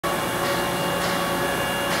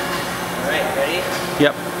ready?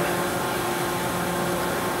 Yep.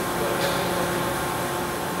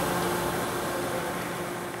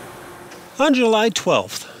 On July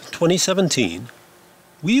 12th, 2017,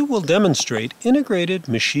 we will demonstrate integrated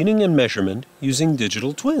machining and measurement using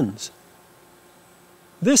digital twins.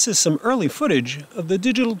 This is some early footage of the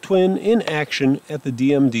digital twin in action at the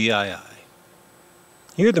DMDII.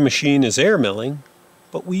 Here the machine is air milling,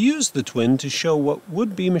 but we use the twin to show what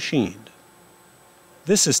would be machined.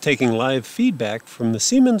 This is taking live feedback from the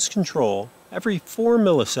Siemens control every 4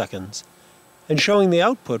 milliseconds and showing the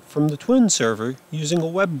output from the twin server using a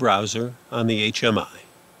web browser on the HMI.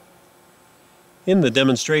 In the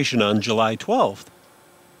demonstration on July 12th,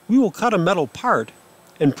 we will cut a metal part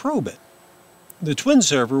and probe it. The twin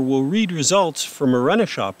server will read results from a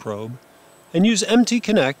Renishaw probe and use MT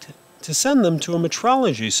Connect to send them to a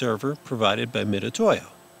metrology server provided by Mitutoyo.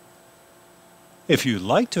 If you'd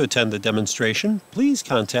like to attend the demonstration, please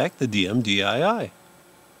contact the DMDII.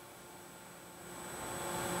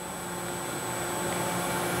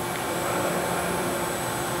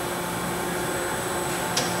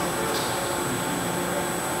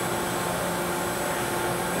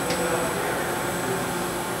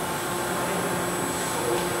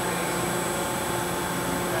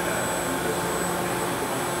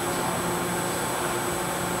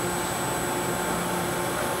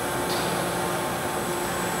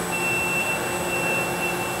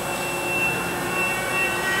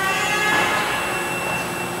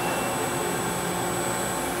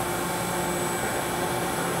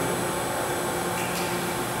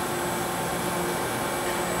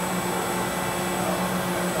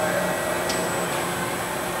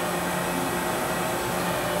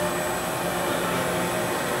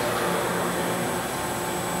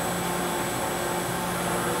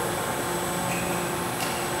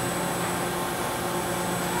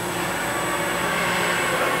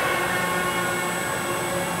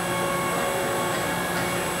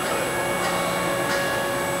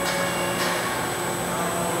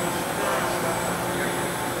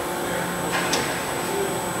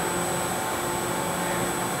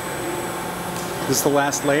 This is the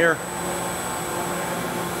last layer.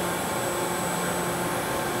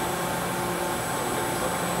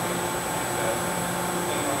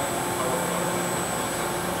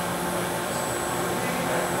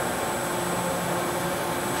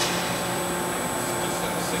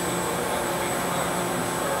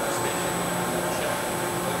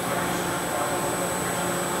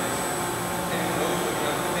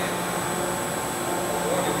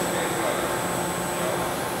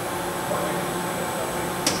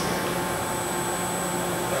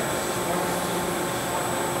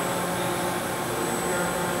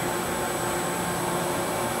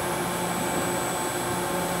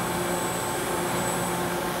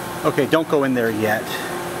 Okay, don't go in there yet.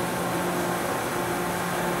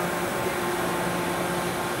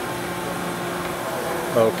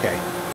 Okay.